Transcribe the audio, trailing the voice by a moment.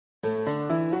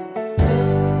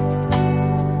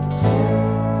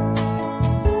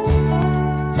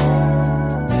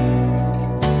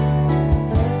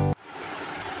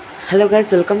Hello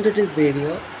guys, welcome to this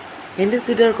video. In this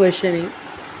video question is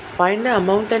find the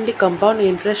amount and the compound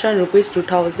interest on rupees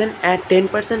 2000 at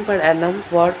 10% per annum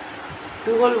for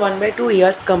 2 whole 1 by 2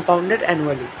 years compounded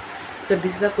annually. So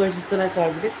this is the question, so I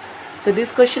solve this. So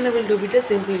this question I will do with a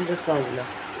simple interest formula.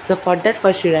 So for that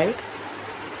first you write,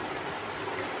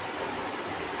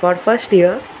 for first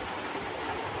year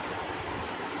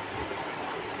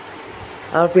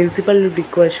our principal will be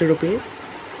equal to rupees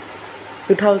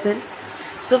 2000.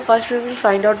 So first we will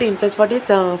find out the interest for this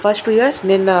first 2 years,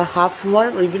 then half more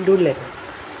we will do later.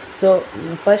 So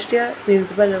first year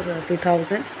principal of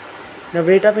 2000, the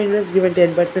rate of interest given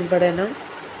 10% per annum.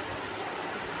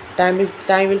 Time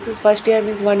will be first year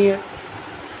means 1 year.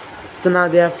 So now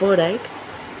therefore write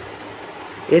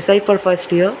SI for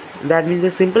first year, that means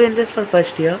the simple interest for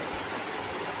first year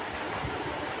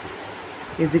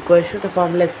is equal to the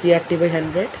formula is PRT by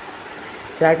 100.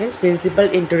 That means principal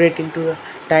into rate into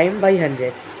time by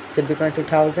 100. So it becomes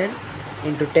 2000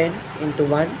 into 10 into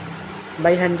 1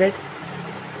 by 100.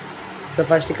 So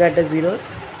first you cut the zeros.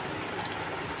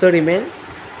 So remains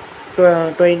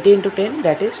 20 into 10,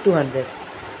 that is 200.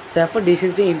 So therefore this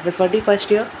is the interest for the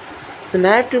first year. So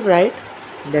now I have to write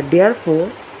that therefore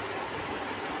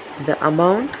the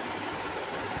amount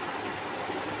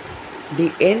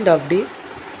the end of the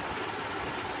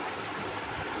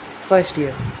first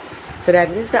year. So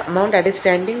that means the amount that is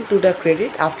standing to the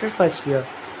credit after first year.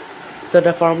 So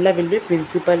the formula will be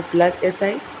principal plus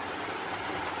SI.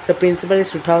 So principal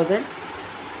is 2000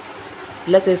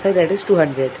 plus SI, that is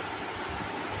 200.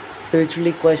 So which will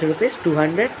equal to rupees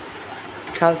 200,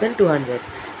 1200.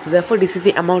 So therefore this is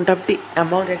the amount at the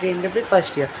end of the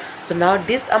first year. So now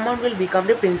this amount will become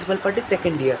the principal for the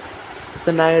second year.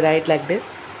 So now you write like this.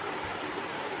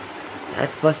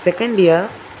 At for second year,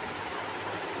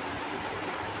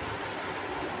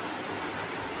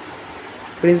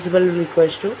 principal will equal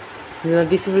to,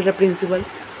 this will be the principal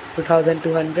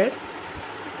 2200,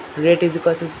 rate is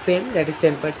equal to the same, that is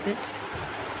 10%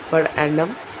 per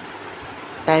annum,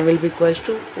 time will be equal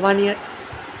to 1 year.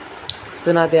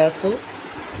 So now therefore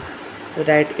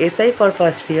write SI for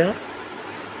first year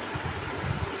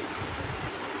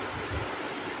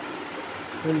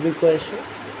will be equal to,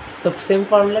 so same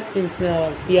formula,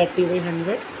 PRT by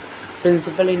 100,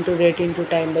 principal into rate into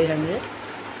time by 100.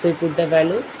 So you put the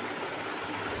values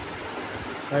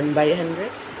 1 by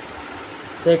 100.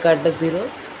 So I cut the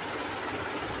zeros.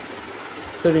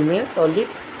 So remains only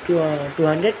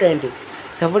 220.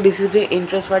 Therefore this is the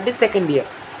interest for the second year.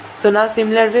 So now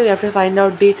similarly we have to find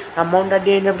out the amount at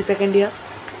the end of the second year.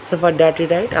 So for that we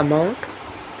write amount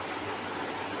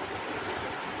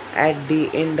at the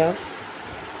end of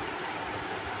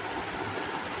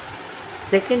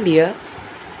second year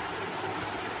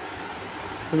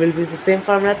will be the same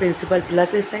formula, principal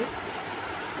plus SI.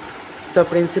 So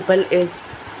principal is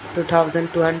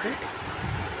 2200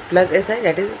 plus SI,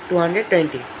 that is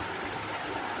 220.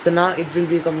 So now it will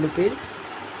become rupees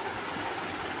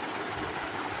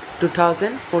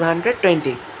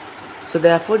 2420. So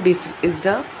therefore this is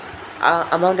the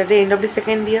amount at the end of the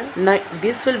second year. Now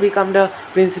this will become the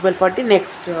principal for the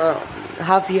next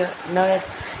half year. Now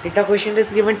if the question is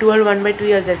given 12 1 by 2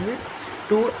 years, that means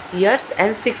 2 years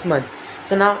and 6 months.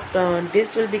 So now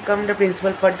this will become the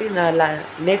principal for the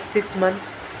next 6 months.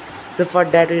 So for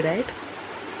that we write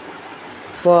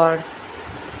for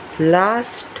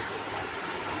last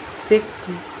 6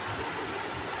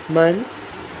 months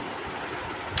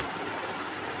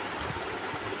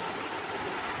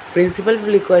principal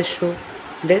will equal to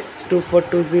this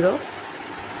 2420,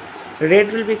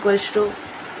 rate will be equal to,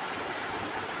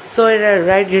 so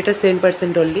write rate as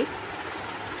 10% only,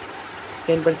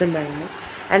 10% minimum,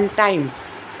 and time,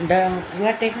 we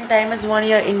are taking time as 1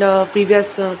 year in the previous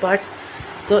parts.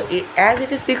 So as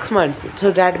it is 6 months,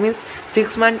 so that means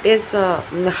 6 months is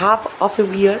half of a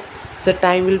year. So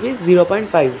time will be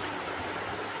 0.5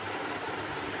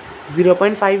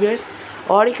 years.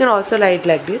 Or you can also write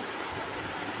like this,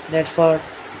 that for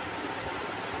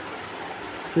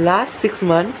last 6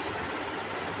 months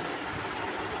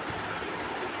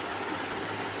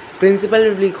principal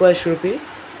will be equal to rupees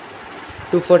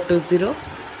 2420.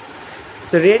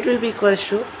 So rate will be equal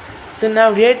to, so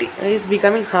now rate is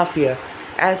becoming half year,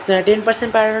 as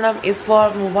 10% per annum is for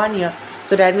 1 year.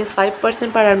 So that means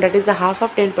 5% per annum, that is the half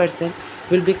of 10%,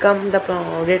 will become the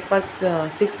rate for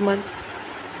 6 months,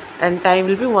 and time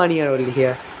will be 1 year only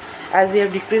here. As we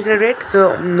have decreased the rate,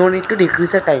 so no need to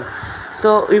decrease the time.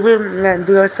 So we will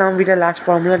do a sum with the last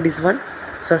formula, this one.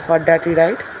 So for that we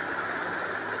write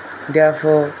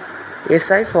therefore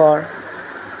SI for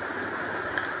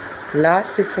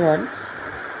last 6 months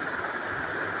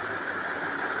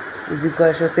is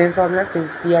equal to same formula,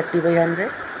 P at T by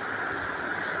 100.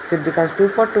 So it becomes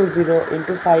 2420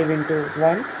 into 5 into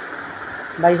 1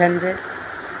 by 100.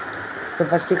 So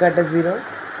first you cut the zeros.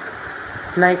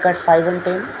 So now you cut 5 and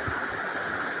 10.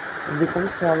 It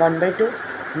becomes 1 by 2.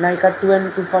 Now you cut 2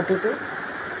 and 242.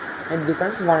 It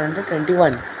becomes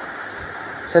 121.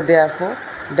 So therefore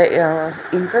the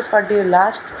interest for the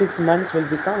last 6 months will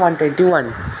become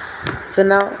 121. So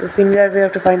now the similar we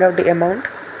have to find out the amount,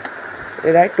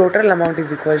 right? Total amount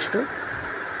is equals to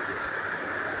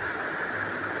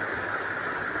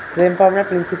same formula,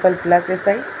 principal plus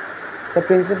SI. So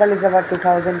principal is about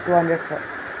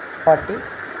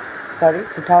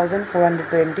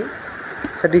 2420.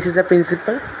 So this is the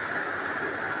principal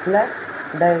plus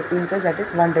the interest, that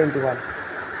is 121.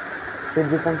 So it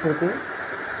becomes rupees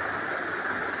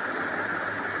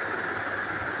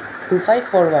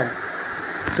 2541.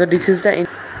 So this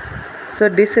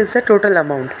is the total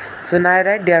amount. So now I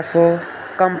write, therefore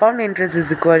compound interest is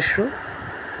equals to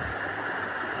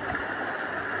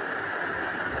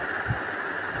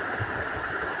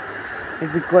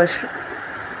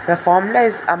the formula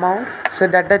is amount, so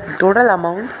that the total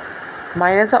amount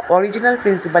minus the original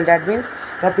principal, that means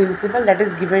the principal that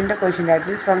is given in the question, that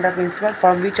means from the principal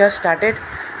from which I started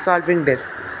solving this,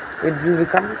 it will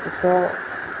become, so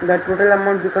the total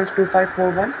amount becomes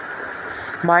 2541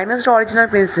 minus the original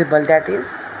principal, that is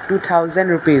 2000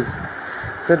 rupees.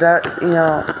 So the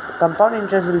compound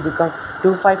interest will become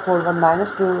 2541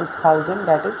 minus 2000,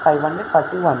 that is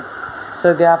 541.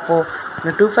 So therefore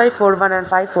the 2541 and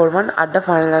 541 are the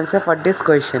final answer for this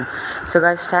question. So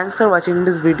guys, thanks for watching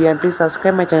this video and please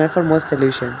subscribe my channel for more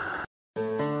solution.